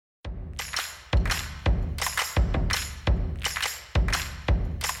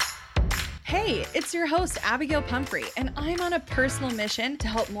Hey, it's your host, Abigail Pumphrey, and I'm on a personal mission to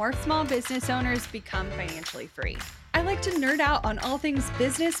help more small business owners become financially free. I like to nerd out on all things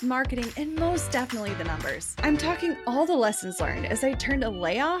business, marketing, and most definitely the numbers. I'm talking all the lessons learned as I turned a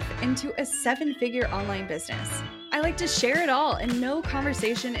layoff into a 7-figure online business. I like to share it all, and no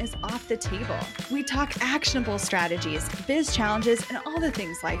conversation is off the table. We talk actionable strategies, biz challenges, and all the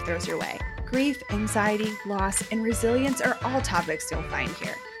things life throws your way. Grief, anxiety, loss, and resilience are all topics you'll find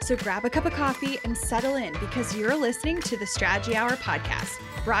here. So grab a cup of coffee and settle in because you're listening to the Strategy Hour podcast,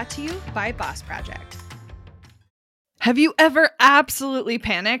 brought to you by Boss Project. Have you ever absolutely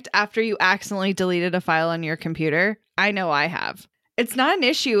panicked after you accidentally deleted a file on your computer? I know I have. It's not an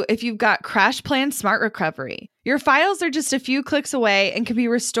issue if you've got CrashPlan Smart Recovery. Your files are just a few clicks away and can be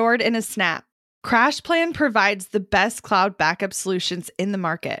restored in a snap. CrashPlan provides the best cloud backup solutions in the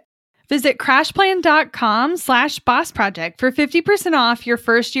market. Visit crashplan.com/bossproject for 50% off your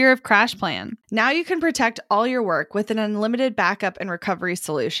first year of CrashPlan. Now you can protect all your work with an unlimited backup and recovery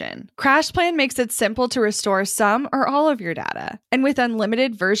solution. CrashPlan makes it simple to restore some or all of your data. And with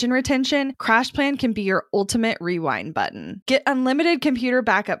unlimited version retention, CrashPlan can be your ultimate rewind button. Get unlimited computer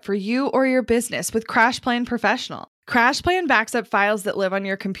backup for you or your business with CrashPlan Professional. CrashPlan backs up files that live on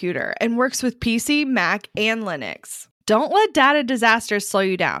your computer and works with PC, Mac, and Linux. Don't let data disasters slow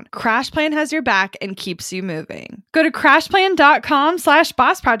you down. CrashPlan has your back and keeps you moving. Go to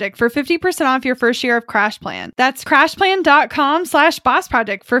crashplan.com/bossproject for 50% off your first year of CrashPlan. That's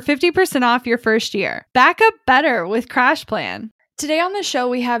crashplan.com/bossproject for 50% off your first year. Back up better with CrashPlan. Today on the show,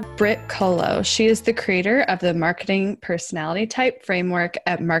 we have Brit Kolo. She is the creator of the Marketing Personality Type framework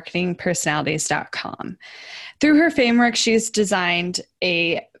at marketingpersonalities.com. Through her framework, she's designed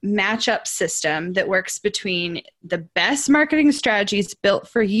a matchup system that works between the best marketing strategies built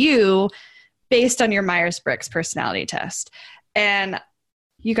for you based on your Myers-Briggs personality test. And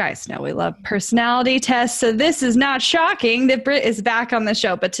you guys know we love personality tests, so this is not shocking that Brit is back on the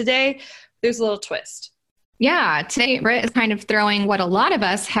show. But today, there's a little twist. Yeah, today Brit is kind of throwing what a lot of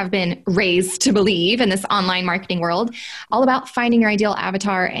us have been raised to believe in this online marketing world, all about finding your ideal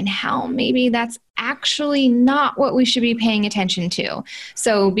avatar and how maybe that's actually not what we should be paying attention to.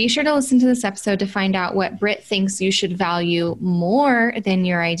 So be sure to listen to this episode to find out what Brit thinks you should value more than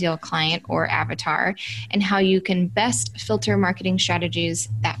your ideal client or avatar, and how you can best filter marketing strategies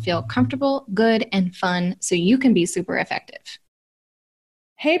that feel comfortable, good, and fun so you can be super effective.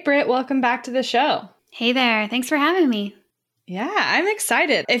 Hey, Brit, welcome back to the show. Hey there. Thanks for having me. Yeah, I'm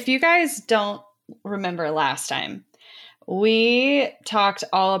excited. If you guys don't remember last time, we talked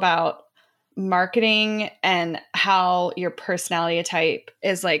all about marketing and how your personality type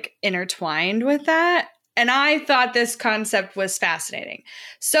is like intertwined with that. And I thought this concept was fascinating.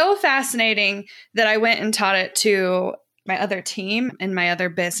 So fascinating that I went and taught it to my other team in my other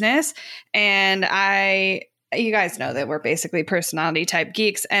business. And you guys know that we're basically personality type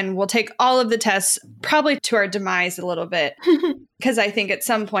geeks, and we'll take all of the tests, probably to our demise a little bit, because I think at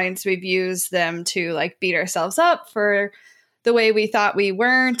some points we've used them to like beat ourselves up for the way we thought we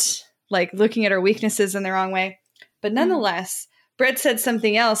weren't, like looking at our weaknesses in the wrong way. But nonetheless, Britt said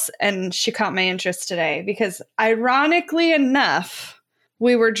something else, and she caught my interest today because, ironically enough,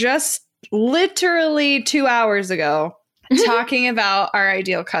 we were just literally 2 hours ago talking about our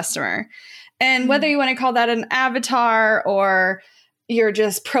ideal customer. And whether you want to call that an avatar or you're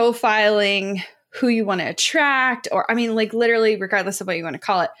just profiling who you want to attract, or I mean, like literally, regardless of what you want to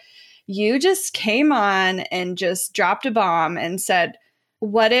call it, you just came on and just dropped a bomb and said,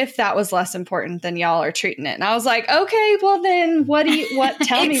 what if that was less important than y'all are treating it? And I was like, okay, well then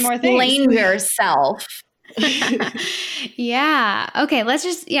tell me more things. Explain yourself. Yeah. Okay. Let's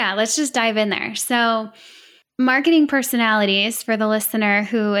just dive in there. So Marketing Personalities, for the listener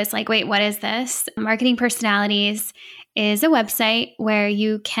who is like, wait, what is this? Marketing Personalities is a website where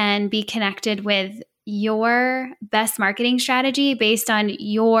you can be connected with your best marketing strategy based on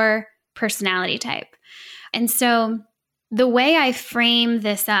your personality type. And so the way I frame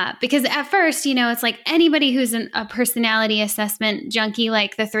this up, because at first, it's like anybody who's a personality assessment junkie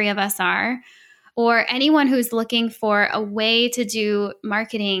like the three of us are, or anyone who's looking for a way to do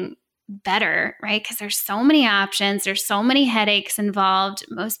marketing better, right? Because there's so many options, there's so many headaches involved.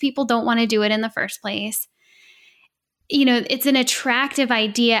 Most people don't want to do it in the first place. It's an attractive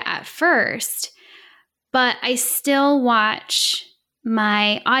idea at first, but I still watch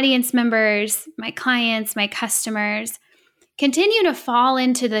my audience members, my clients, my customers continue to fall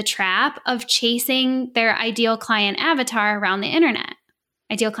into the trap of chasing their ideal client avatar around the internet.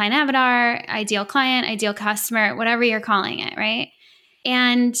 Ideal client avatar, ideal client, ideal customer, whatever you're calling it, right?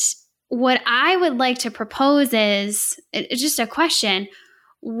 And what I would like to propose is just a question.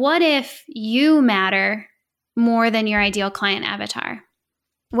 what if you matter more than your ideal client avatar?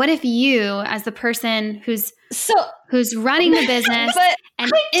 What if you, as the person who's running the business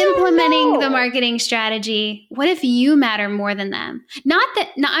and implementing the marketing strategy, what if you matter more than them?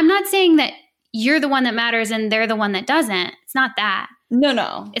 I'm not saying that you're the one that matters and they're the one that doesn't. It's not that.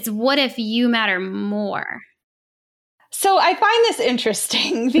 No. It's what if you matter more? So I find this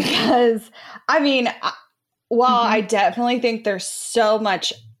interesting because, I mean, while I definitely think there's so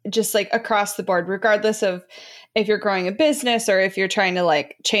much just like across the board, regardless of if you're growing a business or if you're trying to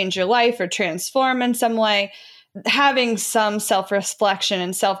like change your life or transform in some way, having some self-reflection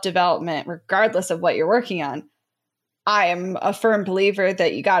and self-development, regardless of what you're working on, I am a firm believer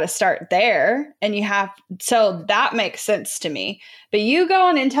that you got to start there and so that makes sense to me. But you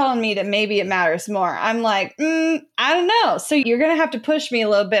going and telling me that maybe it matters more. I'm like, I don't know. So you're going to have to push me a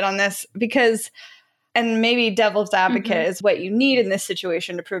little bit on this because, and maybe devil's advocate is what you need in this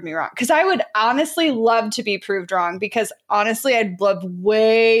situation to prove me wrong. Because I would honestly love to be proved wrong because honestly, I'd love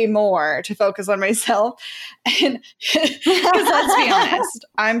way more to focus on myself. And because let's be honest,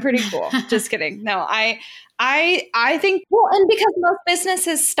 I'm pretty cool. Just kidding. No, I think, well, and because most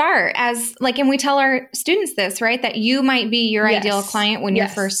businesses start as like, and we tell our students this, right? That you might be your ideal client when you're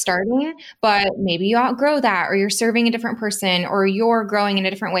first starting, but maybe you outgrow that, or you're serving a different person, or you're growing in a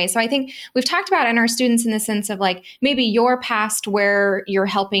different way. So I think we've talked about in our students in the sense of like, maybe you're past where you're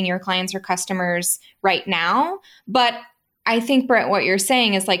helping your clients or customers right now. But I think, Brit, what you're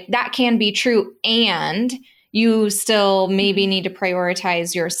saying is like, that can be true. And you still maybe need to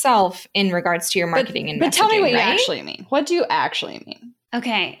prioritize yourself in regards to your marketing and messaging. But tell me what right? you actually mean. What do you actually mean?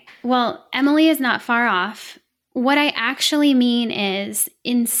 Okay. Well, Emily is not far off. What I actually mean is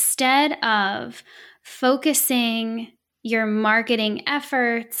instead of focusing your marketing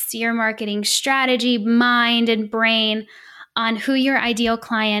efforts, your marketing strategy, mind and brain on who your ideal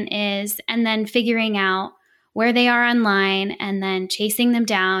client is, and then figuring out where they are online and then chasing them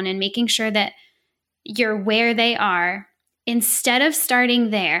down and making sure that you're where they are, instead of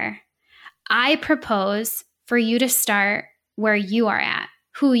starting there, I propose for you to start where you are at,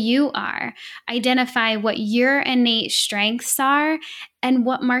 who you are, identify what your innate strengths are and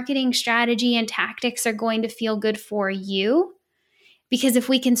what marketing strategy and tactics are going to feel good for you. Because if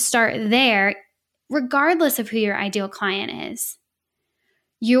we can start there, regardless of who your ideal client is,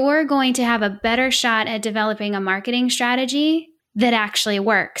 you're going to have a better shot at developing a marketing strategy that actually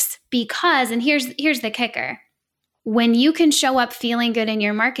works. Because, and here's the kicker, when you can show up feeling good in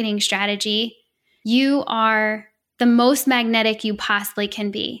your marketing strategy, you are the most magnetic you possibly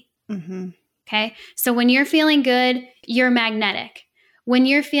can be. Okay. So when you're feeling good, you're magnetic. When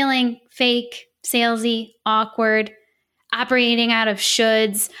you're feeling fake, salesy, awkward, operating out of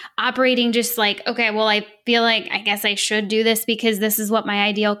shoulds, operating just like, okay, well, I feel like I guess I should do this because this is what my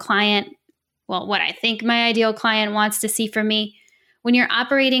ideal client, what I think my ideal client wants to see from me. When you're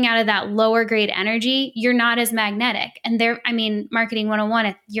operating out of that lower grade energy, you're not as magnetic. And marketing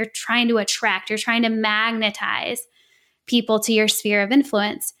 101, you're trying to attract, you're trying to magnetize people to your sphere of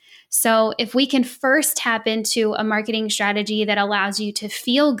influence. So if we can first tap into a marketing strategy that allows you to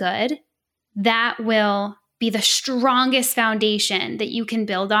feel good, that will be the strongest foundation that you can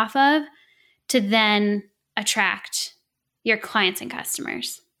build off of to then attract your clients and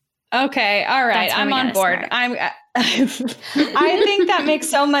customers. Okay. All right. I'm on board. I think that makes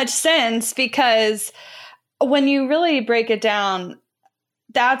so much sense because when you really break it down,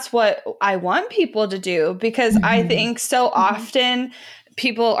 that's what I want people to do because I think so often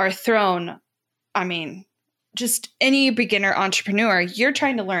people are thrown, just any beginner entrepreneur, you're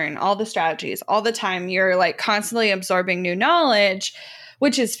trying to learn all the strategies all the time. You're like constantly absorbing new knowledge,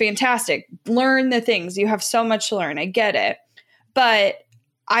 which is fantastic. Learn the things. You have so much to learn. I get it. But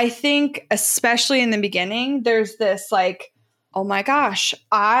I think especially in the beginning, there's this like, oh my gosh,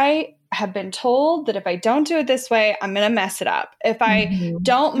 I have been told that if I don't do it this way, I'm going to mess it up. If I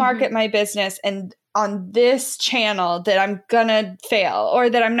don't market my business and on this channel, that I'm going to fail or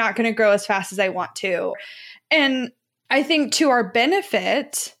that I'm not going to grow as fast as I want to. And I think to our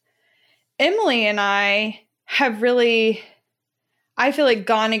benefit, Emily and I have really, I feel like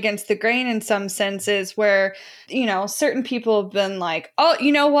gone against the grain in some senses where, certain people have been like, oh,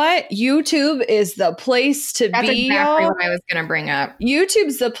 you know what? YouTube is the place to That's be. That's exactly what I was going to bring up.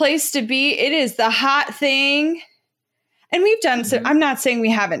 YouTube's the place to be. It is the hot thing. And we've done, so I'm not saying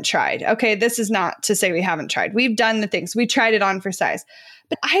we haven't tried. Okay. This is not to say we haven't tried. We've done the things. We tried it on for size.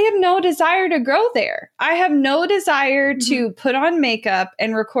 But I have no desire to grow there. I have no desire to put on makeup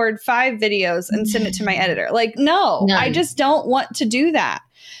and record 5 videos and send it to my editor. Like, no, I just don't want to do that.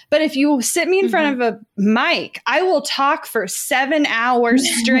 But if you sit me in front of a mic, I will talk for 7 hours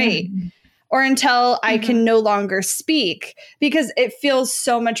straight or until I can no longer speak, because it feels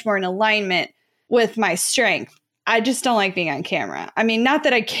so much more in alignment with my strength. I just don't like being on camera. I mean, not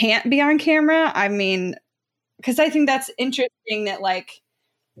that I can't be on camera. I mean, because I think that's interesting that like,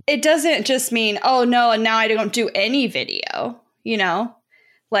 it doesn't just mean, oh no, and now I don't do any video, you know?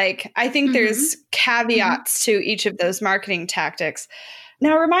 Like, I think there's caveats to each of those marketing tactics.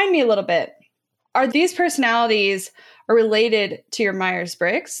 Now, remind me a little bit. Are these personalities related to your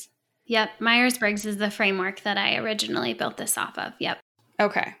Myers-Briggs? Yep. Myers-Briggs is the framework that I originally built this off of. Yep.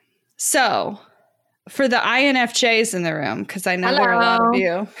 Okay. So for the INFJs in the room, because I know there are a lot of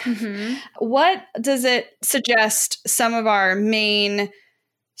you, what does it suggest some of our main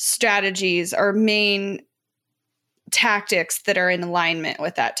strategies or main tactics that are in alignment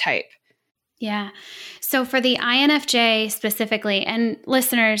with that type? Yeah. So for the INFJ specifically, and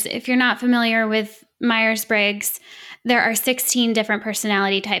listeners, if you're not familiar with Myers-Briggs, there are 16 different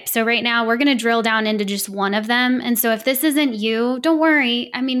personality types. So right now we're going to drill down into just one of them. And so if this isn't you, don't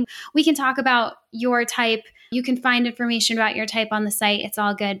worry. I mean, we can talk about your type. You can find information about your type on the site. It's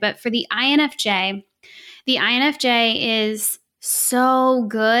all good. But for the INFJ is so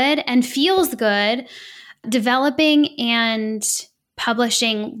good and feels good developing and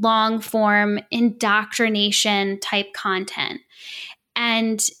publishing long form indoctrination type content.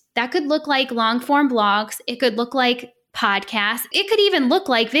 And that could look like long form blogs. It could look like podcasts. It could even look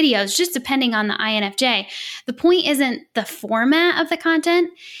like videos, just depending on the INFJ. The point isn't the format of the content.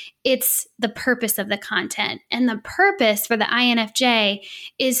 It's the purpose of the content. And the purpose for the INFJ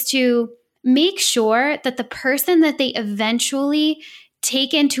is to make sure that the person that they eventually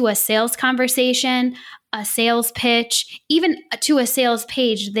take into a sales conversation, a sales pitch, even to a sales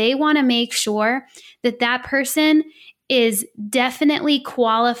page, they want to make sure that that person is definitely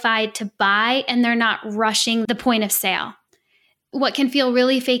qualified to buy and they're not rushing the point of sale. What can feel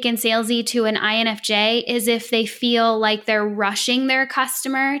really fake and salesy to an INFJ is if they feel like they're rushing their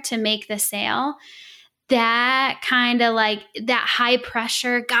customer to make the sale. That kind of like that high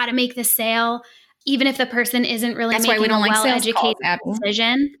pressure, got to make the sale, even if the person isn't really making a well-educated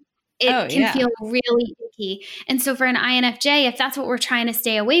decision. It can feel really icky. And so for an INFJ, if that's what we're trying to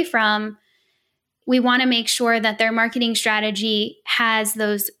stay away from, we want to make sure that their marketing strategy has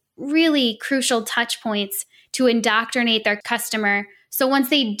those really crucial touch points to indoctrinate their customer. So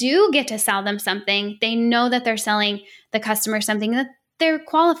once they do get to sell them something, they know that they're selling the customer something that they're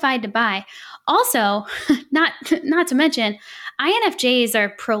qualified to buy. Also, not to mention, INFJs are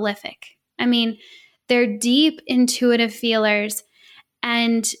prolific. I mean, they're deep intuitive feelers.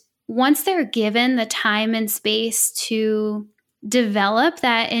 And once they're given the time and space to develop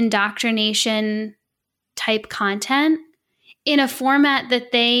that indoctrination type content in a format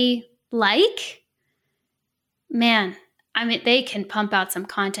that they like, man, I mean, they can pump out some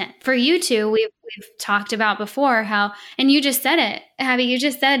content. For you two, we've talked about before how, and you just said it, Abby, you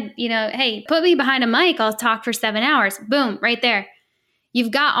just said, you know, hey, put me behind a mic, I'll talk for 7 hours. Boom, right there.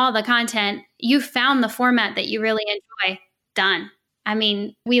 You've got all the content. You found the format that you really enjoy. Done. I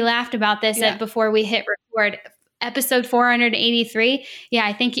mean, we laughed about this before we hit record. Episode 483. Yeah,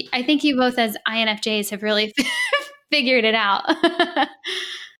 I think you both as INFJs have really figured it out.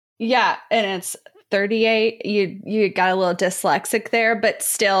 Yeah, and it's 38. You got a little dyslexic there, but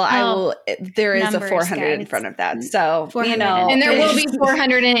still, there is a 400 in front of that. So, you know. And there will be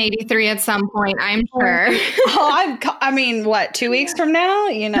 483 at some point, I'm sure. I mean, what, 2 weeks from now?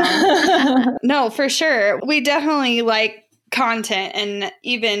 You know. No, for sure. We definitely like content, and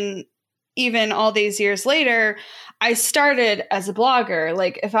even all these years later, I started as a blogger.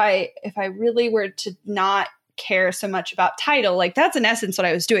 Like if I really were to not care so much about title, like that's in essence what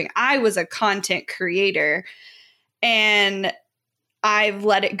I was doing. I was a content creator, and I've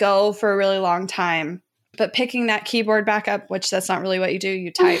let it go for a really long time. But picking that keyboard back up, which that's not really what you do.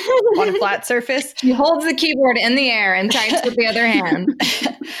 You type on a flat surface. You hold the keyboard in the air and types with the other hand.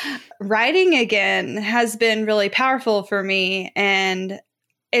 Writing again has been really powerful for me, and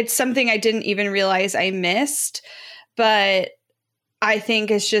it's something I didn't even realize I missed, but I think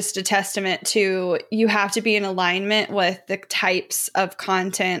it's just a testament to you have to be in alignment with the types of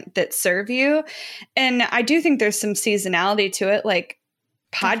content that serve you. And I do think there's some seasonality to it. Like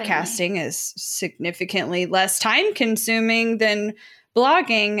podcasting is significantly less time consuming than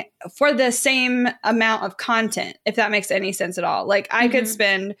blogging for the same amount of content, if that makes any sense at all. Like I could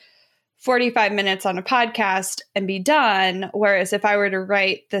spend 45 minutes on a podcast and be done. Whereas if I were to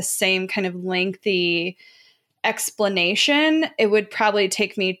write the same kind of lengthy explanation, it would probably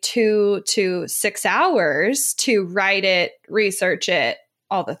take me 2 to 6 hours to write it, research it,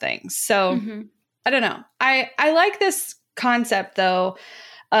 all the things. So I don't know. I like this concept though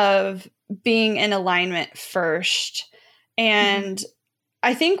of being in alignment first. And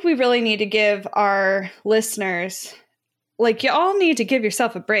I think we really need to give our listeners, like, you all need to give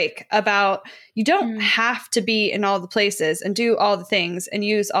yourself a break about, you don't have to be in all the places and do all the things and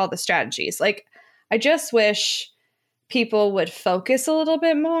use all the strategies. Like, I just wish people would focus a little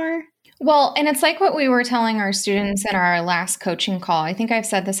bit more. Well, and it's like what we were telling our students in our last coaching call. I think I've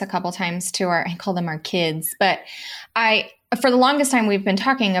said this a couple times to I call them our kids, but for the longest time, we've been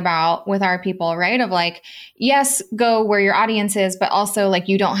talking about with our people, right? Of like, yes, go where your audience is, but also like,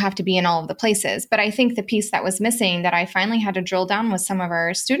 you don't have to be in all of the places. But I think the piece that was missing that I finally had to drill down with some of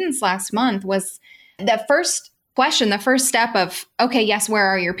our students last month was the first question, the first step of, okay, yes, where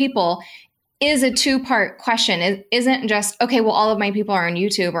are your people? Is a two-part question. It isn't just, okay, well, all of my people are on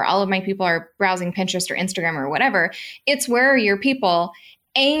YouTube or all of my people are browsing Pinterest or Instagram or whatever. It's where are your people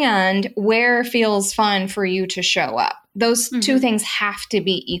and where feels fun for you to show up. Those two things have to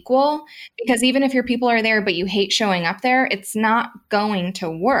be equal, because even if your people are there, but you hate showing up there, it's not going to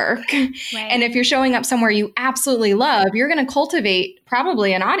work. Right. And if you're showing up somewhere you absolutely love, you're going to cultivate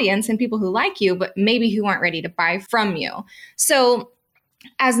probably an audience and people who like you, but maybe who aren't ready to buy from you. So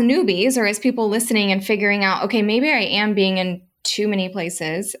as newbies or as people listening and figuring out, okay, maybe I am being in too many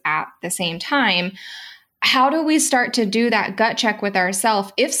places at the same time, how do we start to do that gut check with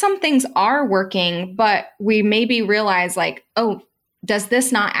ourselves? If some things are working, but we maybe realize like, oh, does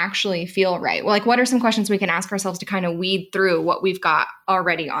this not actually feel right? Well, like, what are some questions we can ask ourselves to kind of weed through what we've got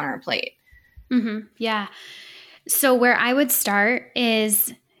already on our plate? Yeah. So where I would start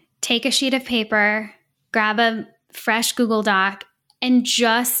is take a sheet of paper, grab a fresh Google Doc, and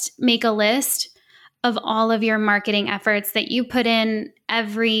just make a list of all of your marketing efforts that you put in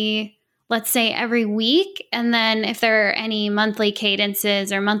let's say every week. And then if there are any monthly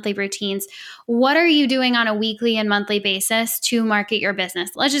cadences or monthly routines, what are you doing on a weekly and monthly basis to market your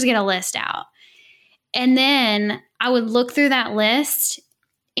business? Let's just get a list out. And then I would look through that list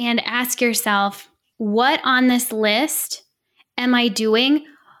and ask yourself, what on this list am I doing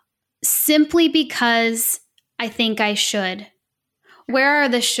simply because I think I should? Where are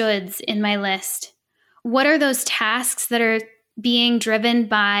the shoulds in my list? What are those tasks that are being driven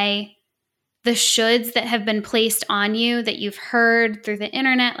by the shoulds that have been placed on you that you've heard through the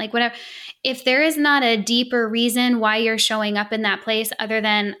internet, like whatever? If there is not a deeper reason why you're showing up in that place other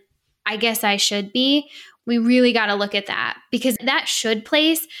than, I guess I should be, we really got to look at that, because that should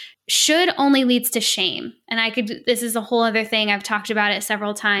place should only leads to shame. And this is a whole other thing. I've talked about it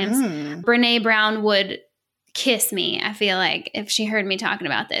several times. Brene Brown would kiss me, I feel like, if she heard me talking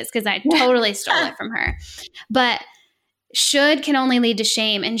about this, because I totally stole it from her. But should can only lead to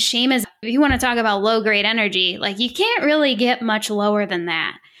shame. And shame is, if you want to talk about low grade energy, like, you can't really get much lower than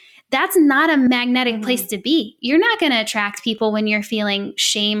that. That's not a magnetic place to be. You're not going to attract people when you're feeling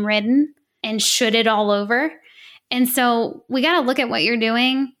shame ridden and should it all over. And so we got to look at what you're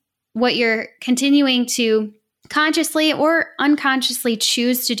doing, what you're continuing to consciously or unconsciously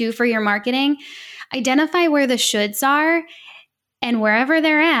choose to do for your marketing. Identify where the shoulds are, and wherever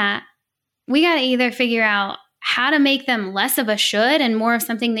they're at, we got to either figure out how to make them less of a should and more of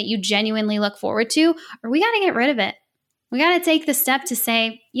something that you genuinely look forward to, or we got to get rid of it. We got to take the step to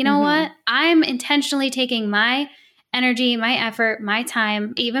say, you know what? I'm intentionally taking my energy, my effort, my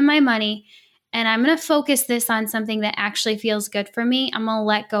time, even my money, and I'm going to focus this on something that actually feels good for me. I'm going to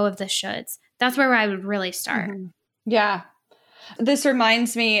let go of the shoulds. That's where I would really start. Yeah. This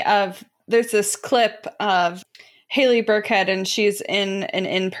reminds me of, there's this clip of Haley Burkhead, and she's in an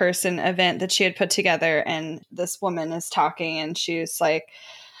in-person event that she had put together, and this woman is talking, and she's like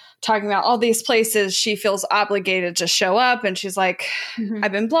talking about all these places she feels obligated to show up, and she's like,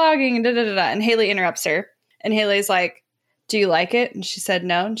 I've been blogging, and da-da-da-da, and Haley interrupts her, and Haley's like, do you like it? And she said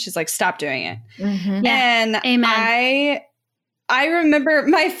no, and she's like, stop doing it. And Amen. I remember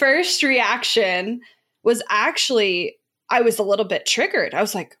my first reaction was actually, I was a little bit triggered. I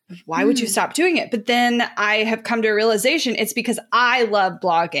was like, why would you stop doing it? But then I have come to a realization it's because I love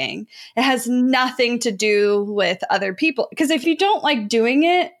blogging. It has nothing to do with other people. Because if you don't like doing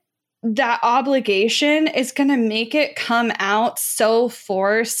it, that obligation is going to make it come out so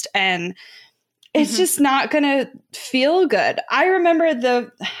forced, and it's just not going to feel good. I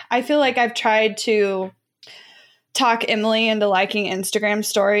remember I feel like I've tried to talk Emily into liking Instagram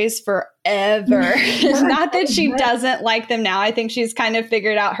stories forever. Not that she doesn't like them now. I think she's kind of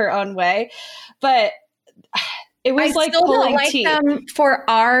figured out her own way. But it was like still pulling don't like teeth. them for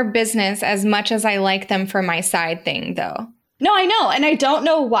our business as much as I like them for my side thing, though. No, I know. And I don't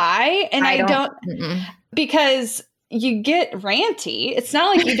know why. And I don't because you get ranty. It's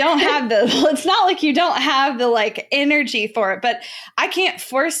not like you don't have the like energy for it, but I can't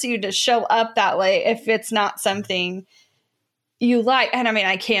force you to show up that way if it's not something you like. And I mean,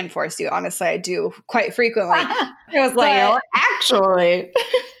 I can force you. Honestly, I do quite frequently. I was like, actually.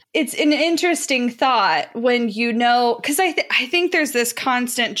 It's an interesting thought when because I think there's this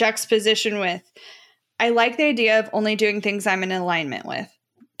constant juxtaposition with, I like the idea of only doing things I'm in alignment with.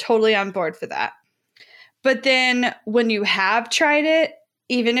 Totally on board for that. But then when you have tried it,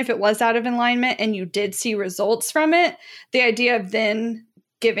 even if it was out of alignment and you did see results from it, the idea of then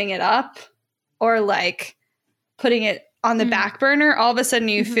giving it up or like putting it on the back burner, all of a sudden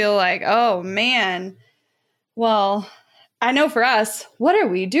you feel like, oh man, well, I know for us, what are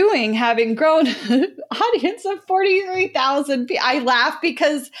we doing having grown an audience of 43,000 people? I laugh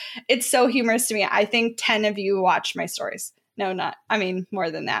because it's so humorous to me. I think 10 of you watch my stories. No,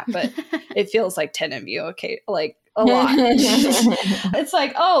 more than that, but it feels like 10 of you. Okay. Like a lot. It's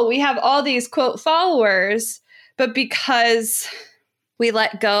like, oh, we have all these quote followers, but because we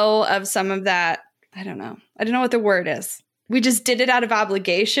let go of some of that, I don't know what the word is. We just did it out of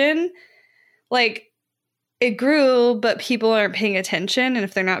obligation. Like, it grew, but people aren't paying attention. And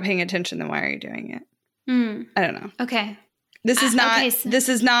if they're not paying attention, then why are you doing it? I don't know. Okay. This is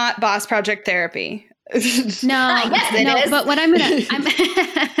not boss project therapy. No, but what I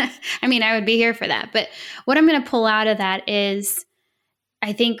would be here for that. But what I'm going to pull out of that is,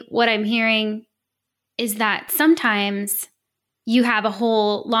 I think what I'm hearing is that sometimes you have a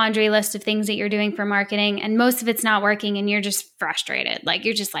whole laundry list of things that you're doing for marketing and most of it's not working and you're just frustrated. Like,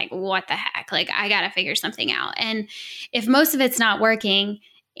 you're just like, what the heck? Like, I got to figure something out. And if most of it's not working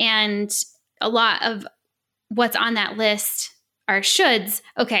and a lot of what's on that list are shoulds,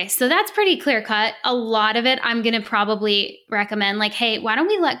 okay, so that's pretty clear cut. A lot of it, I'm going to probably recommend like, hey, why don't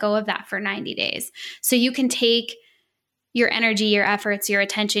we let go of that for 90 days? So you can take your energy, your efforts, your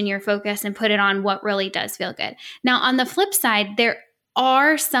attention, your focus, and put it on what really does feel good. Now, on the flip side, there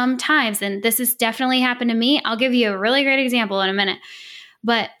are some times, and this has definitely happened to me. I'll give you a really great example in a minute,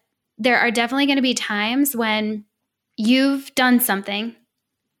 but there are definitely going to be times when you've done something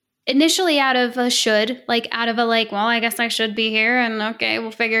initially out of a should, like out of a like, well, I guess I should be here and okay,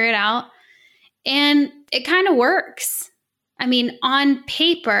 we'll figure it out. And it kind of works. I mean, on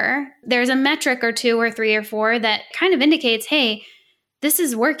paper, there's a metric or 2 or 3 or 4 that kind of indicates, hey, this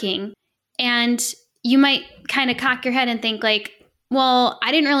is working. And you might kind of cock your head and think like, well,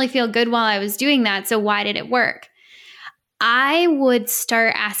 I didn't really feel good while I was doing that. So why did it work? I would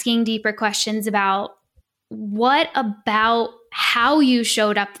start asking deeper questions about what about how you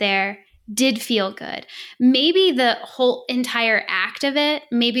showed up there did feel good. Maybe the whole entire act of it,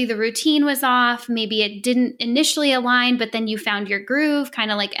 maybe the routine was off, maybe it didn't initially align, but then you found your groove,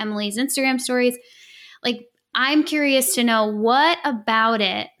 kind of like Emily's Instagram stories. Like, I'm curious to know what about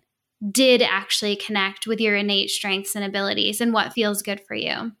it did actually connect with your innate strengths and abilities and what feels good for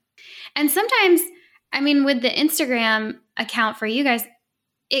you. And sometimes, I mean, with the Instagram account for you guys,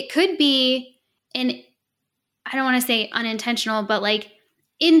 it could be I don't want to say unintentional, but like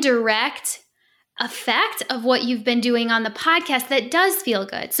indirect effect of what you've been doing on the podcast that does feel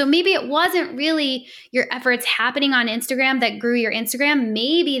good. So maybe it wasn't really your efforts happening on Instagram that grew your Instagram.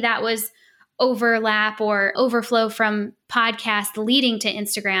 Maybe that was overlap or overflow from podcast leading to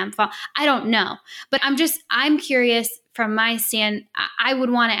Instagram. I don't know, but I'm curious from my stand. I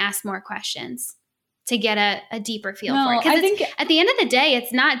would want to ask more questions to get a deeper feel for it. Because at the end of the day,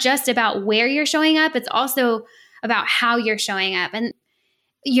 it's not just about where you're showing up. It's also about how you're showing up. And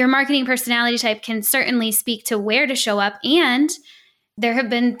your marketing personality type can certainly speak to where to show up. And there have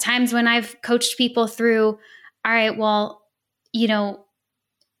been times when I've coached people through, all right, well,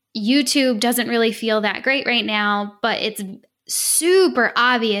 YouTube doesn't really feel that great right now, but it's super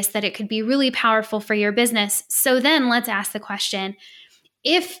obvious that it could be really powerful for your business. So then let's ask the question,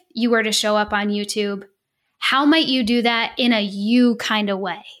 if you were to show up on YouTube, how might you do that in a you kind of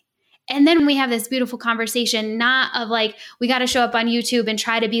way? And then we have this beautiful conversation, not of like, we got to show up on YouTube and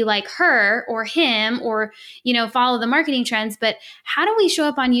try to be like her or him or, follow the marketing trends. But how do we show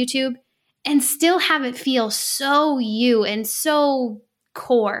up on YouTube and still have it feel so you and so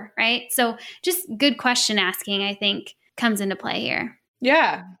core, right? So just good question asking, I think, comes into play here.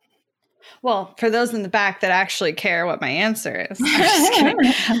 Yeah. Well, for those in the back that actually care what my answer is, I'm just kidding.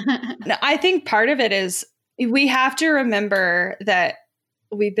 No, I think part of it is we have to remember that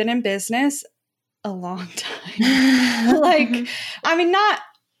we've been in business a long time.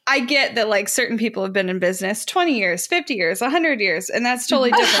 I get that like certain people have been in business 20 years, 50 years, 100 years, and that's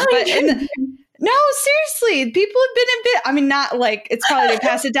totally different. No, seriously, people have been in bit. I mean, not like it's probably they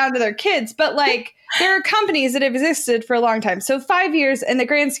pass it down to their kids, but like there are companies that have existed for a long time. So 5 years in the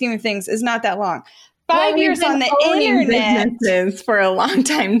grand scheme of things is not that long. 5 years on the internet businesses for a long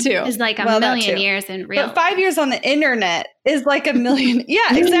time too. Is like a million years in real. But 5 years on the internet is like a million.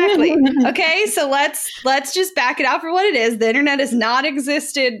 Yeah, exactly. Okay, so let's just back it out for what it is. The internet has not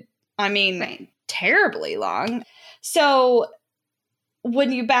existed, I mean, terribly long. So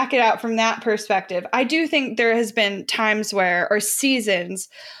when you back it out from that perspective, I do think there has been times or seasons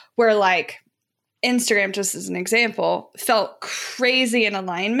where like Instagram, just as an example, felt crazy in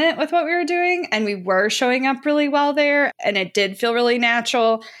alignment with what we were doing. And we were showing up really well there. And it did feel really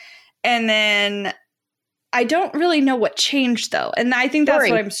natural. And then I don't really know what changed though. And I think that's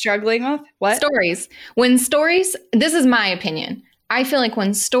what I'm struggling with. What? Stories. This is my opinion. I feel like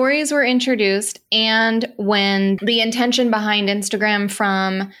when stories were introduced and when the intention behind Instagram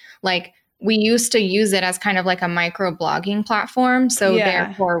from like, we used to use it as kind of like a micro blogging platform. So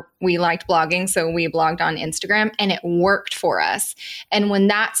therefore we liked blogging. So we blogged on Instagram and it worked for us. And when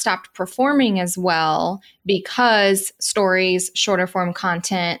that stopped performing as well, because stories, shorter form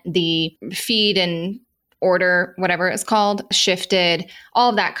content, the feed and order, whatever it's called, shifted, all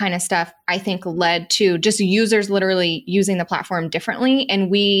of that kind of stuff, I think led to just users literally using the platform differently.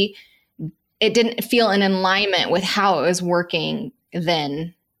 And it didn't feel in alignment with how it was working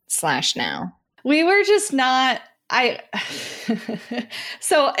then/now. We were just not,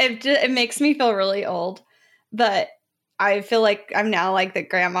 so it makes me feel really old, but I feel like I'm now like the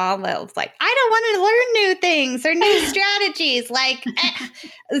grandma that's like, I don't want to learn new things or new strategies. Like,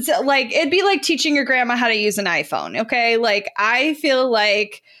 so like it'd be like teaching your grandma how to use an iPhone. Okay. Like I feel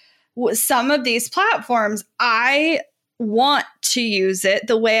like some of these platforms, I want to use it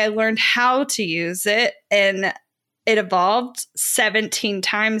the way I learned how to use it. And it evolved 17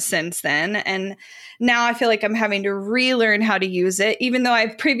 times since then. And now I feel like I'm having to relearn how to use it, even though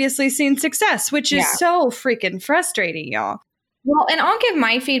I've previously seen success, which is so freaking frustrating, y'all. Well, and I'll give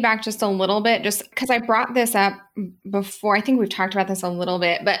my feedback just a little bit, just because I brought this up before. I think we've talked about this a little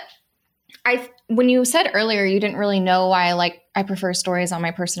bit, but when you said earlier, you didn't really know why I prefer stories on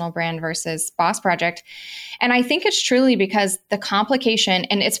my personal brand versus Boss Project. And I think it's truly because the complication,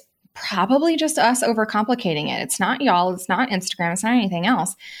 and it's probably just us overcomplicating it. It's not y'all. It's not Instagram. It's not anything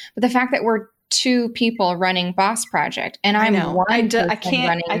else. But the fact that we're two people running Boss Project, and I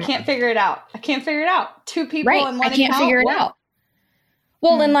can't figure it out. I can't figure it out. Two people in one account. I can't figure it out.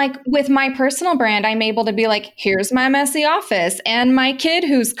 Well, then like with my personal brand, I'm able to be like, here's my messy office and my kid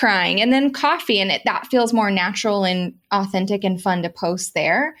who's crying and then coffee. And that feels more natural and authentic and fun to post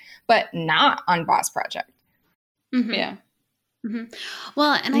there, but not on Boss Project. Mm-hmm. Yeah. Mm-hmm.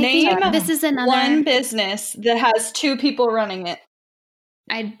 Well, and I think this is another one business that has two people running it.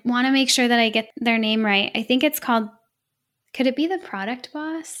 I want to make sure that I get their name right. I think it's called, could it be the Product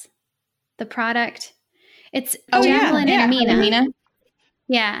Boss? The product. It's Jacqueline and Amina.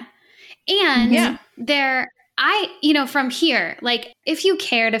 Yeah. And from here, like if you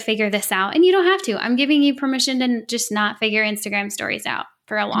care to figure this out, and you don't have to, I'm giving you permission to just not figure Instagram stories out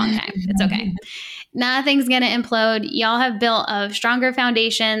for a long time. It's okay. Nothing's going to implode. Y'all have built a stronger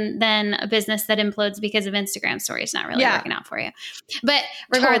foundation than a business that implodes because of Instagram stories not really working out for you. But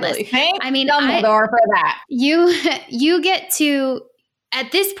regardless, I mean, Dumbledore for that. You get to,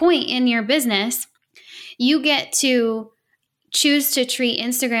 at this point in your business, you get to choose to treat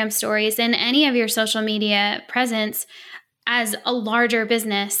Instagram stories and any of your social media presence as a larger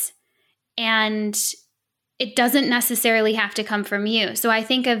business, and it doesn't necessarily have to come from you. So I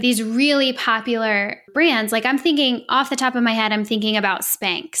think of these really popular brands, like I'm thinking off the top of my head, I'm thinking about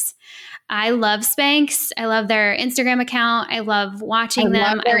Spanx. I love Spanx. I love their Instagram account. I love watching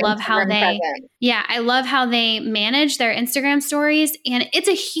them. I love how I love how they manage their Instagram stories. And it's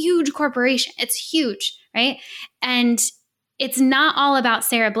a huge corporation. It's huge, right? And it's not all about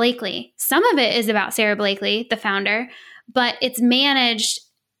Sarah Blakely. Some of it is about Sarah Blakely, the founder, but it's managed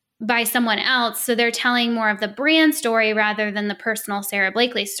by someone else. So they're telling more of the brand story rather than the personal Sarah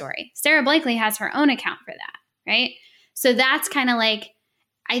Blakely story. Sarah Blakely has her own account for that, right? So that's kind of like,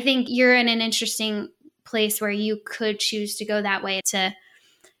 I think you're in an interesting place where you could choose to go that way to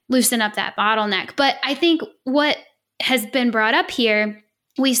loosen up that bottleneck. But I think what has been brought up here,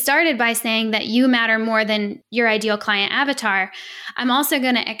 we started by saying that you matter more than your ideal client avatar. I'm also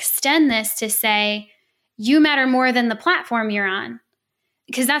going to extend this to say you matter more than the platform you're on.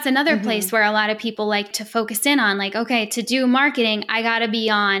 Because that's another place where a lot of people like to focus in on, like, okay, to do marketing, I got to be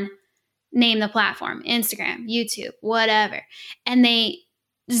on, name the platform, Instagram, YouTube, whatever. And they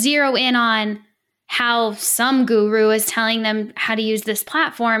zero in on how some guru is telling them how to use this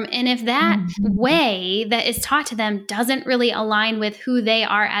platform. And if that way that is taught to them doesn't really align with who they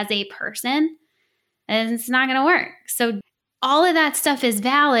are as a person, then it's not going to work. So all of that stuff is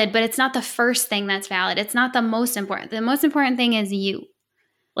valid, but it's not the first thing that's valid. It's not the most important. The most important thing is you.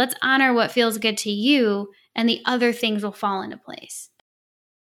 Let's honor what feels good to you, and the other things will fall into place.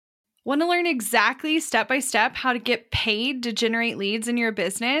 Want to learn exactly step by step how to get paid to generate leads in your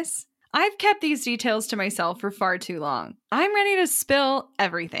business? I've kept these details to myself for far too long. I'm ready to spill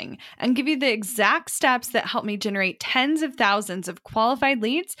everything and give you the exact steps that help me generate tens of thousands of qualified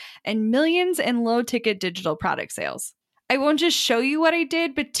leads and millions in low-ticket digital product sales. I won't just show you what I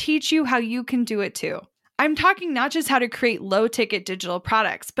did, but teach you how you can do it too. I'm talking not just how to create low-ticket digital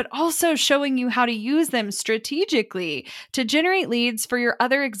products, but also showing you how to use them strategically to generate leads for your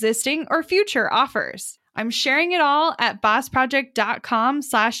other existing or future offers. I'm sharing it all at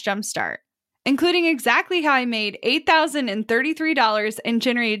bossproject.com/jumpstart, including exactly how I made $8,033 and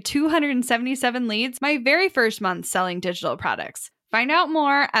generated 277 leads my very first month selling digital products. Find out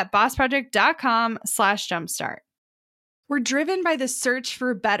more at bossproject.com/jumpstart. We're driven by the search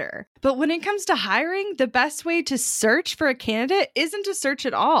for better, but when it comes to hiring, the best way to search for a candidate isn't to search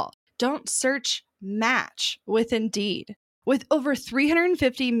at all. Don't search, match with Indeed. With over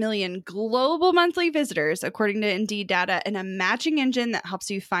 350 million global monthly visitors, according to Indeed data, and a matching engine that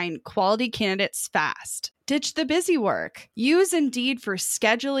helps you find quality candidates fast. Ditch the busy work. Use Indeed for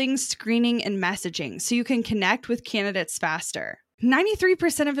scheduling, screening, and messaging so you can connect with candidates faster.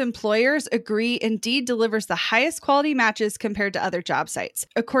 93% of employers agree Indeed delivers the highest quality matches compared to other job sites,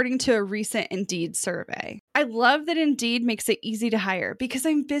 according to a recent Indeed survey. I love that Indeed makes it easy to hire because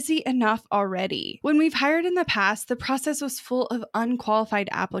I'm busy enough already. When we've hired in the past, the process was full of unqualified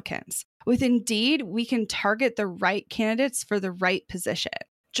applicants. With Indeed, we can target the right candidates for the right position.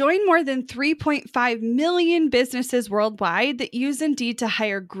 Join more than 3.5 million businesses worldwide that use Indeed to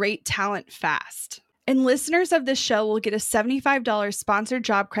hire great talent fast. And listeners of this show will get a $75 sponsored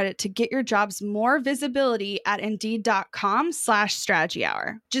job credit to get your jobs more visibility at Indeed.com/Strategy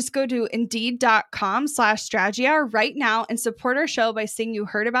Hour. Just go to Indeed.com/Strategy Hour right now and support our show by saying you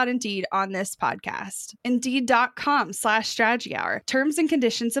heard about Indeed on this podcast. Indeed.com/Strategy Hour. Terms and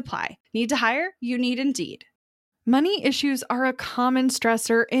conditions apply. Need to hire? You need Indeed. Money issues are a common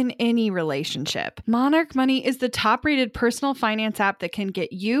stressor in any relationship. Monarch Money is the top-rated personal finance app that can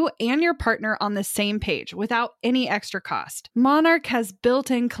get you and your partner on the same page without any extra cost. Monarch has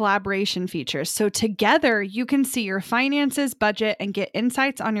built-in collaboration features, so together you can see your finances, budget, and get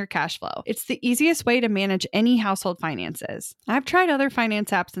insights on your cash flow. It's the easiest way to manage any household finances. I've tried other finance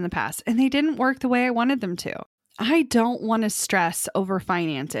apps in the past, and they didn't work the way I wanted them to. I don't want to stress over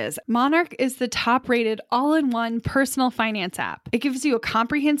finances. Monarch is the top-rated all-in-one personal finance app. It gives you a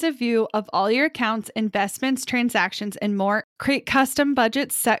comprehensive view of all your accounts, investments, transactions, and more. Create custom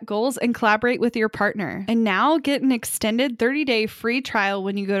budgets, set goals, and collaborate with your partner. And now get an extended 30-day free trial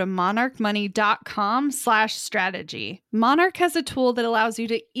when you go to monarchmoney.com/strategy. Monarch has a tool that allows you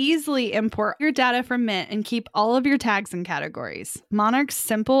to easily import your data from Mint and keep all of your tags and categories. Monarch's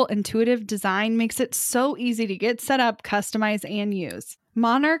simple, intuitive design makes it so easy to get set up, customize, and use.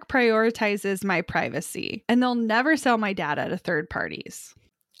 Monarch prioritizes my privacy, and they'll never sell my data to third parties.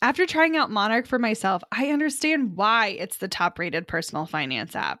 After trying out Monarch for myself, I understand why it's the top-rated personal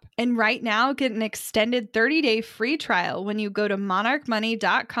finance app. And right now, get an extended 30-day free trial when you go to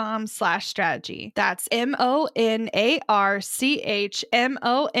monarchmoney.com/strategy. That's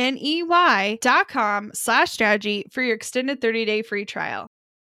MONARCHMONEY.com/strategy for your extended 30-day free trial.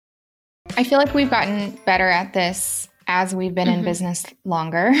 I feel like we've gotten better at this as we've been in business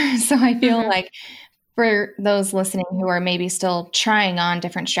longer. So I feel like for those listening who are maybe still trying on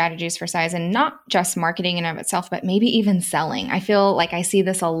different strategies for size, and not just marketing in and of itself, but maybe even selling. I feel like I see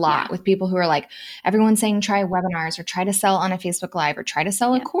this a lot with people who are like, everyone's saying try webinars or try to sell on a Facebook Live or try to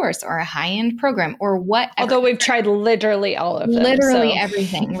sell a course or a high-end program or whatever. Although we've tried literally all of them. Literally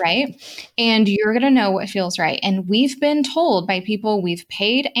everything, right? And you're going to know what feels right. And we've been told by people we've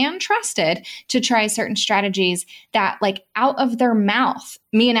paid and trusted to try certain strategies that, like, out of their mouth,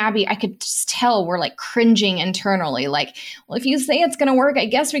 me and Abby, I could just tell we're like cringing internally. Like, well, if you say it's going to work, I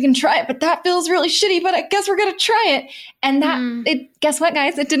guess we can try it, but that feels really shitty, but I guess we're going to try it. And guess what,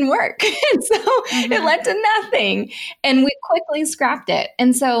 guys? It didn't work. And so it led to nothing. And we quickly scrapped it.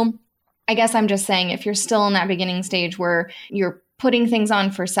 And so I guess I'm just saying, if you're still in that beginning stage where you're putting things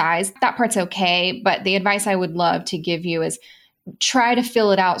on for size, that part's okay. But the advice I would love to give you is try to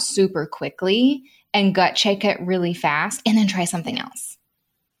fill it out super quickly and gut check it really fast and then try something else.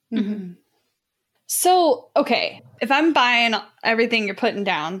 So, okay, if I'm buying everything you're putting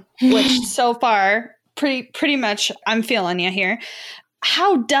down, which so far pretty much I'm feeling you here,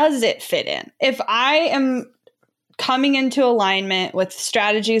 how does it fit in? If I am coming into alignment with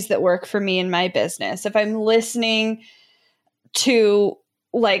strategies that work for me in my business, if I'm listening to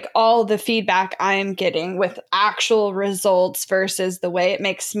like all the feedback I'm getting with actual results versus the way it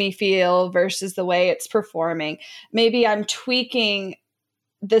makes me feel versus the way it's performing, maybe I'm tweaking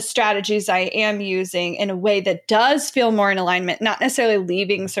the strategies I am using in a way that does feel more in alignment, not necessarily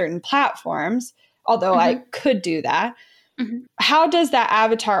leaving certain platforms, although I could do that. How does that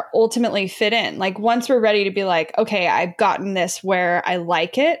avatar ultimately fit in? Like once we're ready to be like, okay, I've gotten this where I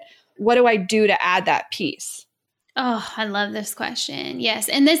like it, what do I do to add that piece? Oh, I love this question. Yes.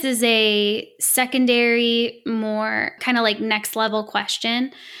 And this is a secondary, more kind of like next level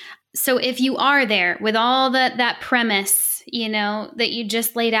question. So if you are there with all that premise, that you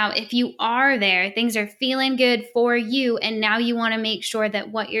just laid out, if you are there, things are feeling good for you. And now you want to make sure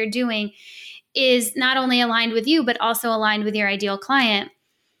that what you're doing is not only aligned with you, but also aligned with your ideal client.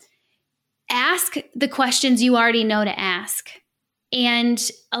 Ask the questions you already know to ask. And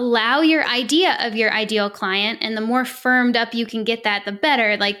allow your idea of your ideal client. And the more firmed up you can get that, the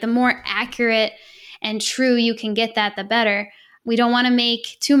better. Like the more accurate and true you can get that, the better. We don't want to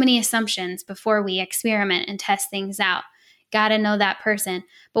make too many assumptions before we experiment and test things out. Got to know that person.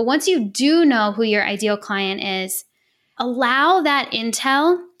 But once you do know who your ideal client is, allow that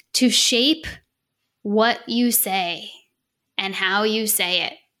intel to shape what you say and how you say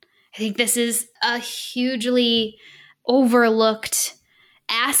it. I think this is a hugely overlooked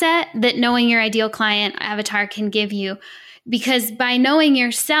asset that knowing your ideal client avatar can give you, because by knowing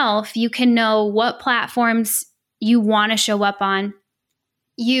yourself, you can know what platforms you want to show up on.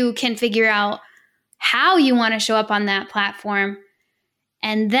 You can figure out how you want to show up on that platform.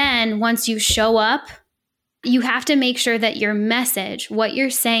 And then once you show up, you have to make sure that your message, what you're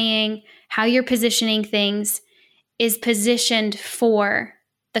saying, how you're positioning things is positioned for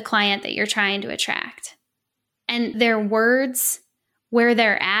the client that you're trying to attract. And their words, where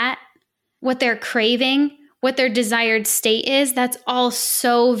they're at, what they're craving, what their desired state is, that's all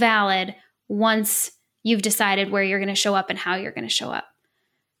so valid once you've decided where you're going to show up and how you're going to show up.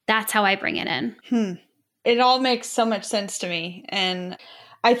 That's how I bring it in. It all makes so much sense to me. And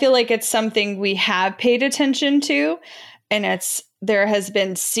I feel like it's something we have paid attention to. And there has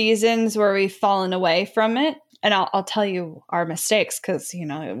been seasons where we've fallen away from it. And I'll tell you our mistakes because, you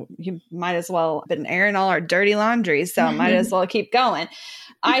might as well have been airing all our dirty laundry. So might as well keep going.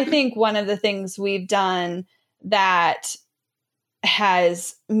 I think one of the things we've done that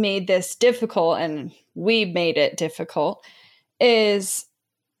has made this difficult, and we made it difficult, is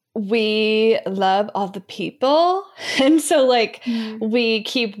we love all the people. And so we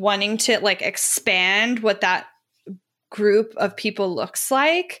keep wanting to expand what that group of people looks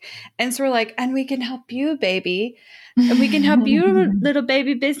like. And so we're like, and we can help you, baby. And we can help you, little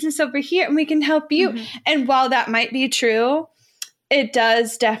baby business over here. And we can help you. And while that might be true, it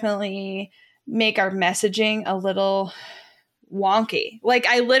does definitely make our messaging a little wonky. Like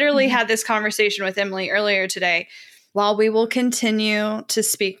I literally had this conversation with Emily earlier today. While we will continue to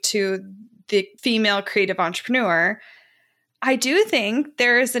speak to the female creative entrepreneur, I do think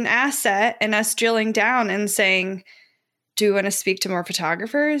there is an asset in us drilling down and saying, do we want to speak to more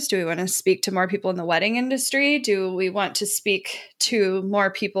photographers? Do we want to speak to more people in the wedding industry? Do we want to speak to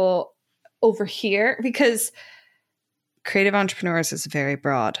more people over here? Because creative entrepreneurs is very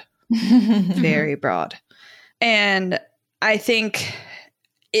broad, very broad. And I think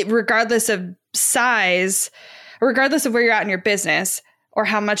regardless of size, regardless of where you're at in your business or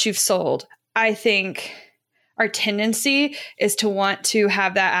how much you've sold, I think our tendency is to want to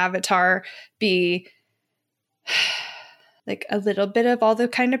have that avatar be like a little bit of all the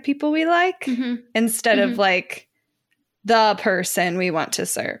kind of people we like instead of the person we want to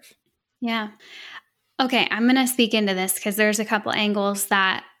serve. Yeah. Okay. I'm going to speak into this because there's a couple angles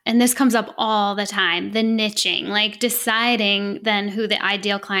and this comes up all the time, the niching, like deciding then who the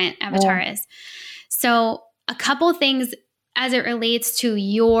ideal client avatar is. So a couple things as it relates to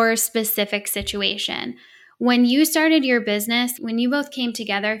your specific situation. When you started your business, when you both came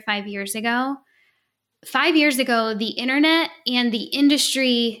together 5 years ago, the internet and the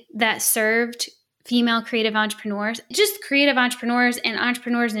industry that served female creative entrepreneurs, just creative entrepreneurs and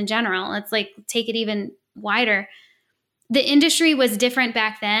entrepreneurs in general, let's take it even wider. The industry was different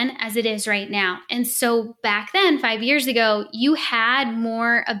back then as it is right now. And so back then, 5 years ago, you had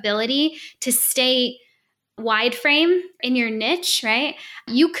more ability to stay wide frame in your niche, right?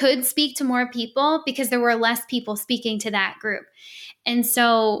 You could speak to more people because there were less people speaking to that group. And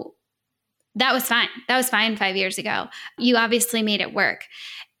so That was fine. That was fine 5 years ago. You obviously made it work.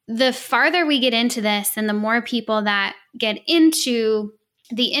 The farther we get into this and the more people that get into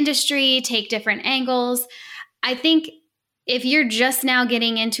the industry, take different angles, I think if you're just now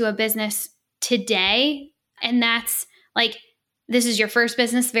getting into a business today, and that's like, this is your first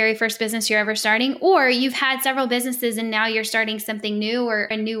business, very first business you're ever starting, or you've had several businesses and now you're starting something new or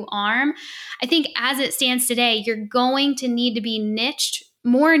a new arm, I think as it stands today, you're going to need to be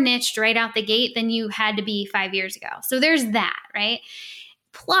more niched right out the gate than you had to be 5 years ago. So there's that, right?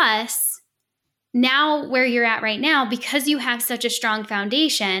 Plus, now where you're at right now, because you have such a strong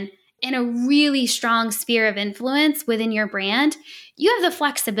foundation and a really strong sphere of influence within your brand, you have the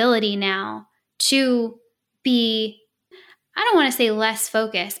flexibility now to be, I don't want to say less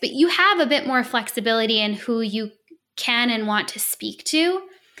focused, but you have a bit more flexibility in who you can and want to speak to.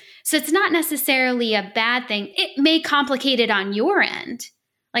 So it's not necessarily a bad thing. It may complicate it on your end.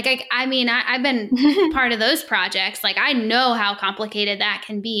 Like, I've been part of those projects. Like, I know how complicated that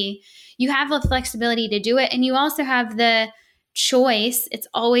can be. You have the flexibility to do it. And you also have the choice. It's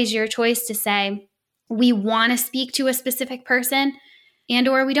always your choice to say, we want to speak to a specific person and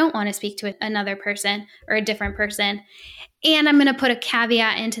or we don't want to speak to another person or a different person. And I'm going to put a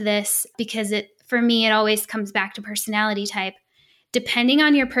caveat into this because for me, it always comes back to personality type. Depending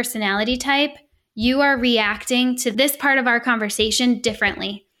on your personality type, you are reacting to this part of our conversation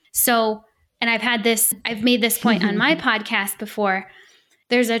differently. So, and I've made this point on my podcast before.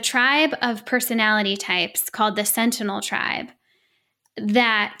 There's a tribe of personality types called the Sentinel tribe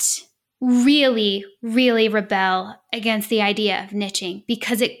that really, really rebel against the idea of niching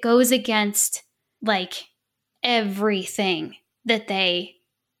because it goes against like everything that they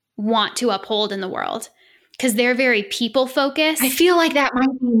want to uphold in the world. Because they're very people focused. I feel like that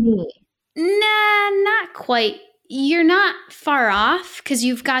might be me. Nah, not quite. You're not far off because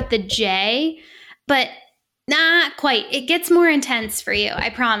you've got the J, but not quite. It gets more intense for you, I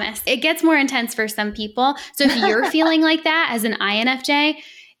promise. It gets more intense for some people. So if you're feeling like that as an INFJ,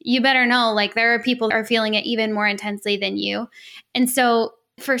 you better know like there are people that are feeling it even more intensely than you. And so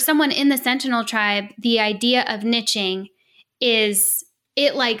for someone in the Sentinel tribe, the idea of niching is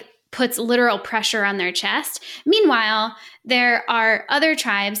it like puts literal pressure on their chest. Meanwhile, there are other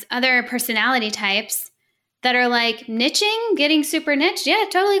tribes, other personality types that are like niching, getting super niched. Yeah,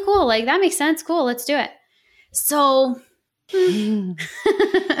 totally cool. Like that makes sense. Cool. Let's do it. So as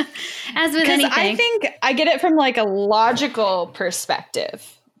with anything. I think I get it from like a logical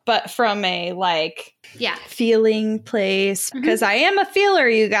perspective, but from a like feeling place, because I am a feeler,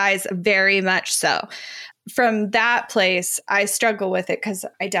 you guys, very much so. From that place, I struggle with it because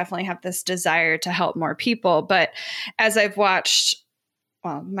I definitely have this desire to help more people. But as I've watched,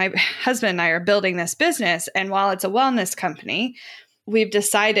 well, my husband and I are building this business. And while it's a wellness company, we've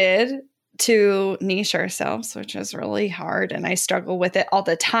decided to niche ourselves, which is really hard. And I struggle with it all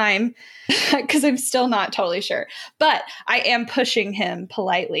the time because I'm still not totally sure. But I am pushing him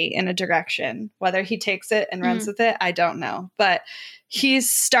politely in a direction. Whether he takes it and runs with it, I don't know. But he's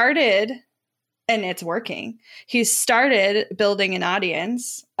started... and it's working. He's started building an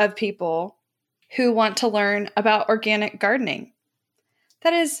audience of people who want to learn about organic gardening.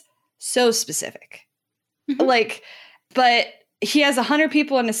 That is so specific. But he has 100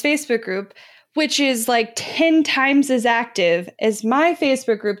 people in his Facebook group, which is like 10 times as active as my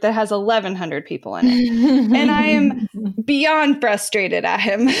Facebook group that has 1,100 people in it. And I am beyond frustrated at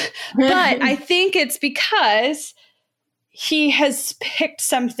him. But I think it's because he has picked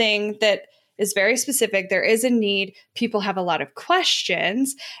something that is very specific. There is a need. People have a lot of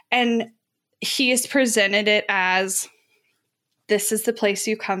questions. And he has presented it as, this is the place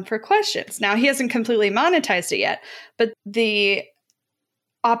you come for questions. Now, he hasn't completely monetized it yet, but the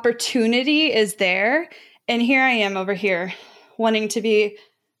opportunity is there. And here I am over here wanting to be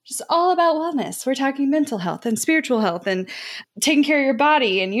just all about wellness. We're talking mental health and spiritual health and taking care of your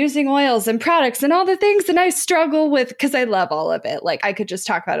body and using oils and products and all the things that I struggle with because I love all of it. Like I could just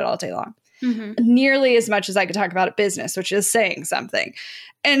talk about it all day long. Nearly as much as I could talk about business, which is saying something.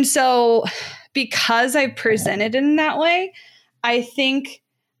 And so because I presented in that way, I think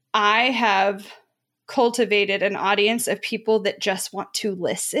I have cultivated an audience of people that just want to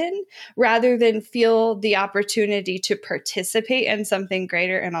listen rather than feel the opportunity to participate in something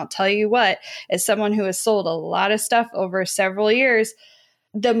greater. And I'll tell you what, as someone who has sold a lot of stuff over several years,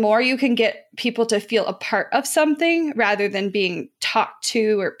 the more you can get people to feel a part of something rather than being talked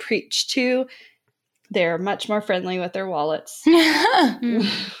to or preached to, they're much more friendly with their wallets.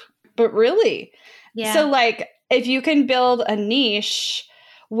 But really, so like if you can build a niche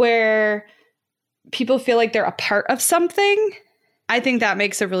where people feel like they're a part of something, I think that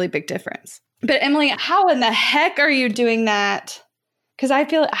makes a really big difference. But Emily, how in the heck are you doing that? Because I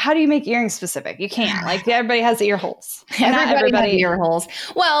feel, how do you make earrings specific? You can't. Like, everybody has ear holes. Everybody has ear holes.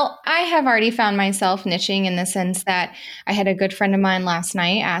 Well, I have already found myself niching in the sense that I had a good friend of mine last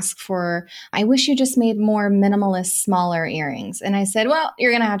night ask for, I wish you just made more minimalist, smaller earrings. And I said, well,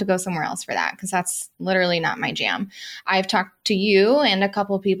 you're going to have to go somewhere else for that because that's literally not my jam. I've talked to you and a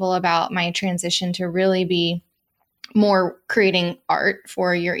couple of people about my transition to really be more creating art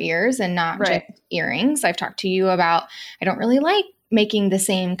for your ears and not just earrings. I've talked to you about, I don't really like making the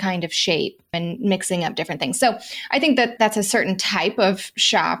same kind of shape and mixing up different things. So I think that that's a certain type of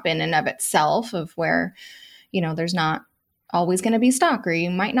shop in and of itself of where, you know, there's not always going to be stock, or you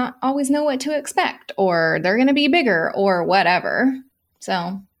might not always know what to expect, or they're going to be bigger or whatever.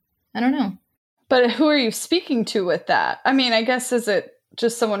 So I don't know. But who are you speaking to with that? I mean, I guess, is it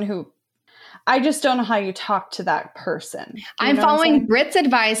just someone who, I just don't know how you talk to that person. I'm following Brit's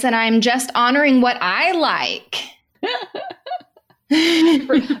advice and I'm just honoring what I like.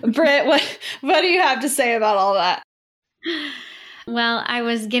 Brit, what do you have to say about all that? Well, I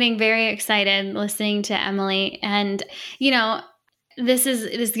was getting very excited listening to Emily, and you know, this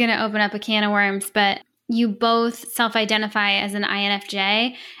is going to open up a can of worms, but you both self-identify as an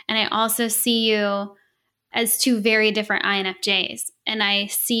INFJ, and I also see you as two very different INFJs. And I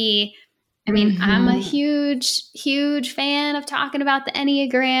see, I mean, I'm a huge fan of talking about the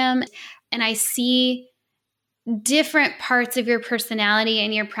Enneagram, and I see different parts of your personality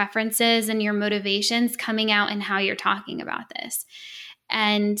and your preferences and your motivations coming out in how you're talking about this.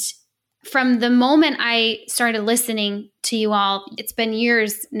 And from the moment I started listening to you all, it's been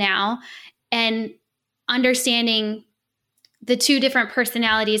years now, and understanding the two different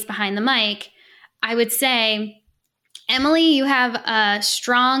personalities behind the mic, I would say, Emily, you have a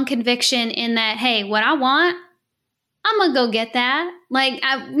strong conviction in that, hey, what I want, I'm going to go get that. Like,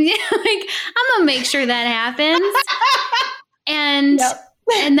 I'm going to make sure that happens. And,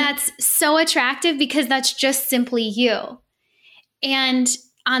 and that's so attractive because that's just simply you. And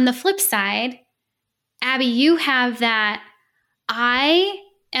on the flip side, Abby, you have that, I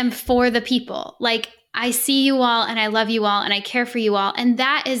am for the people. Like, I see you all and I love you all and I care for you all. And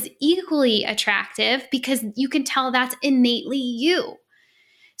that is equally attractive because you can tell that's innately you.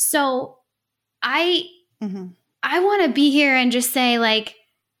 So I want to be here and just say, like,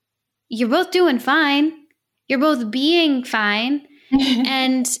 you're both doing fine. You're both being fine.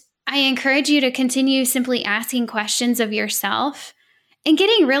 And I encourage you to continue simply asking questions of yourself and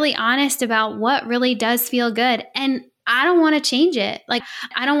getting really honest about what really does feel good. And I don't want to change it. Like,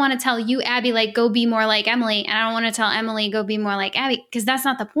 I don't want to tell you, Abby, like, go be more like Emily. And I don't want to tell Emily, go be more like Abby, because that's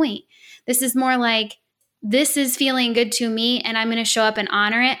not the point. This is more like, this is feeling good to me, and I'm going to show up and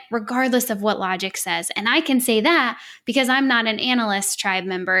honor it regardless of what logic says. And I can say that because I'm not an analyst tribe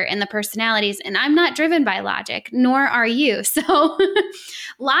member in the personalities, and I'm not driven by logic, nor are you. So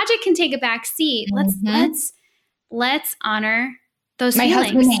logic can take a back seat. Let's honor those feelings. My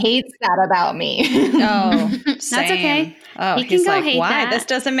husband hates that about me. Oh, that's okay. Oh, he can go like, hate why? that. This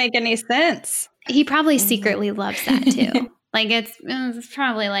doesn't make any sense. He probably secretly loves that too. Like, it's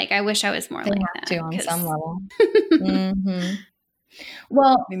probably like, I wish I was more like that. Too, on some level.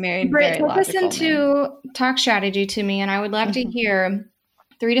 Well, we married Brit, very listen to Talk Strategy to me, and I would love to hear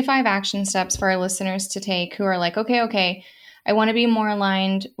 3 to 5 action steps for our listeners to take who are like, okay, I want to be more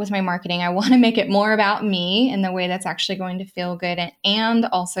aligned with my marketing. I want to make it more about me in the way that's actually going to feel good and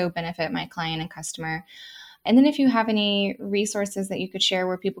also benefit my client and customer. And then if you have any resources that you could share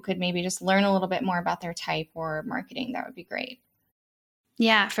where people could maybe just learn a little bit more about their type or marketing, that would be great.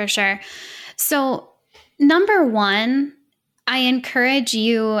 Yeah, for sure. So number 1, I encourage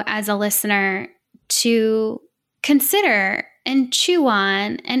you as a listener to consider and chew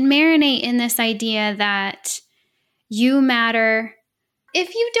on and marinate in this idea that you matter.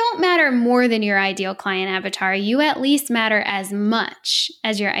 If you don't matter more than your ideal client avatar, you at least matter as much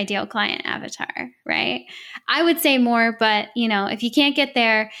as your ideal client avatar, right? I would say more, but if you can't get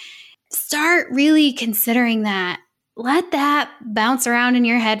there, start really considering that. Let that bounce around in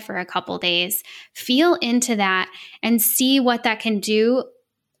your head for a couple days. Feel into that and see what that can do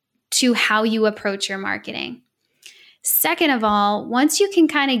to how you approach your marketing. Second of all, once you can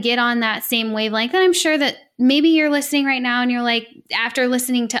kind of get on that same wavelength, and I'm sure that maybe you're listening right now and you're like, after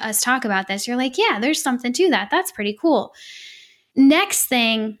listening to us talk about this, you're like, yeah, there's something to that. That's pretty cool. Next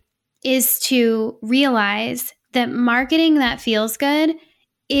thing is to realize that marketing that feels good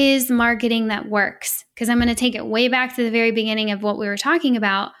is marketing that works. Because I'm going to take it way back to the very beginning of what we were talking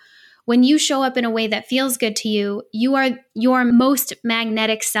about. When you show up in a way that feels good to you, you are your most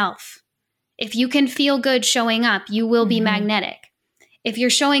magnetic self. If you can feel good showing up, you will be magnetic. If you're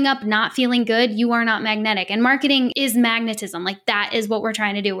showing up not feeling good, you are not magnetic. And marketing is magnetism. Like that is what we're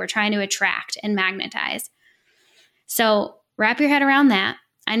trying to do. We're trying to attract and magnetize. So wrap your head around that.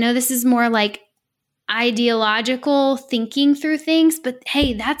 I know this is more like ideological thinking through things, but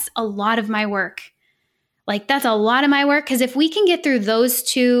hey, that's a lot of my work. Like that's a lot of my work, because if we can get through those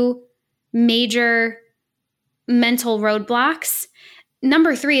two major mental roadblocks,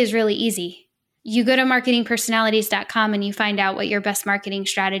 number 3 is really easy. You go to marketingpersonalities.com and you find out what your best marketing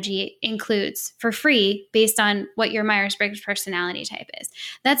strategy includes for free based on what your Myers-Briggs personality type is.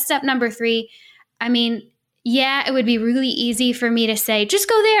 That's step number 3. I mean, yeah, it would be really easy for me to say, just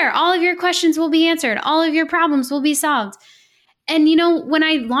go there. All of your questions will be answered. All of your problems will be solved. And, you know, when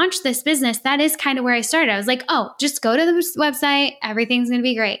I launched this business, that is kind of where I started. I was like, oh, just go to the website. Everything's going to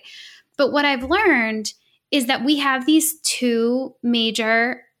be great. But what I've learned is that we have these 2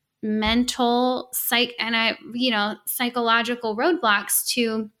 major mental, psychological roadblocks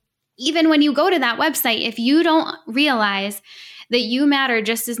to, even when you go to that website, if you don't realize that you matter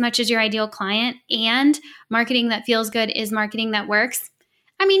just as much as your ideal client, and marketing that feels good is marketing that works.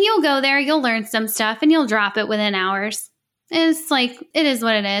 I mean, you'll go there, you'll learn some stuff, and you'll drop it within hours. It's like, it is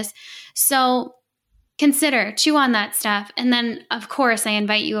what it is. So consider, chew on that stuff. And then, of course, I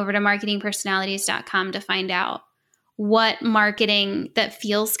invite you over to marketingpersonalities.com to find out what marketing that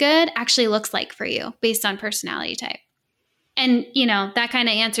feels good actually looks like for you based on personality type. And, you know, that kind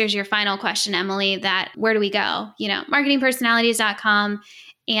of answers your final question, Emily, that where do we go? You know, marketingpersonalities.com,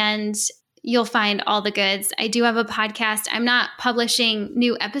 and you'll find all the goods. I do have a podcast. I'm not publishing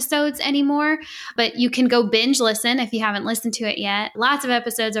new episodes anymore, but you can go binge listen if you haven't listened to it yet. Lots of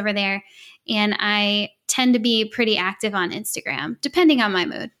episodes over there. And I tend to be pretty active on Instagram, depending on my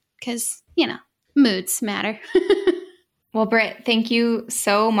mood, because, you know, moods matter. Well, Brit, thank you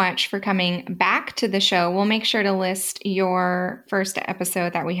so much for coming back to the show. We'll make sure to list your first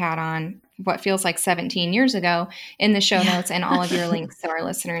episode that we had on what feels like 17 years ago in the show notes, and all of your links so our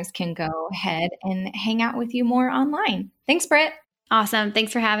listeners can go ahead and hang out with you more online. Thanks, Brit. Awesome.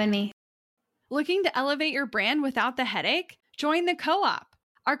 Thanks for having me. Looking to elevate your brand without the headache? Join the Co-op,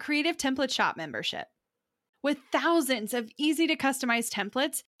 our creative template shop membership. With thousands of easy to customize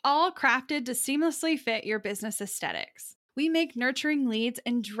templates, all crafted to seamlessly fit your business aesthetics, we make nurturing leads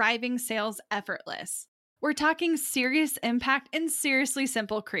and driving sales effortless. We're talking serious impact and seriously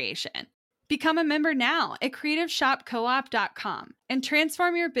simple creation. Become a member now at creativeshopcoop.com and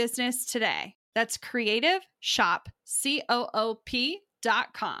transform your business today. That's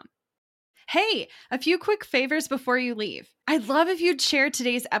creativeshopcoop.com. Hey, a few quick favors before you leave. I'd love if you'd share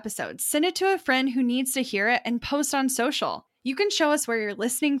today's episode, send it to a friend who needs to hear it, and post on social. You can show us where you're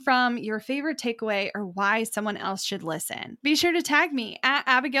listening from, your favorite takeaway, or why someone else should listen. Be sure to tag me at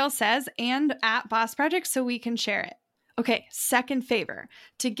Abigail Says and at Boss Project so we can share it. Okay, second favor.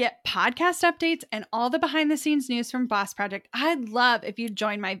 To get podcast updates and all the behind the scenes news from Boss Project, I'd love if you'd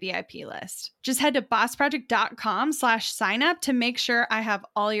join my VIP list. Just head to bossproject.com/sign up to make sure I have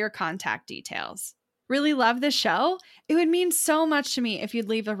all your contact details. Really love the show? It would mean so much to me if you'd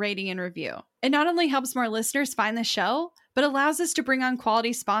leave a rating and review. It not only helps more listeners find the show, but allows us to bring on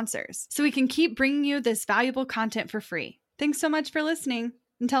quality sponsors so we can keep bringing you this valuable content for free. Thanks so much for listening.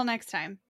 Until next time.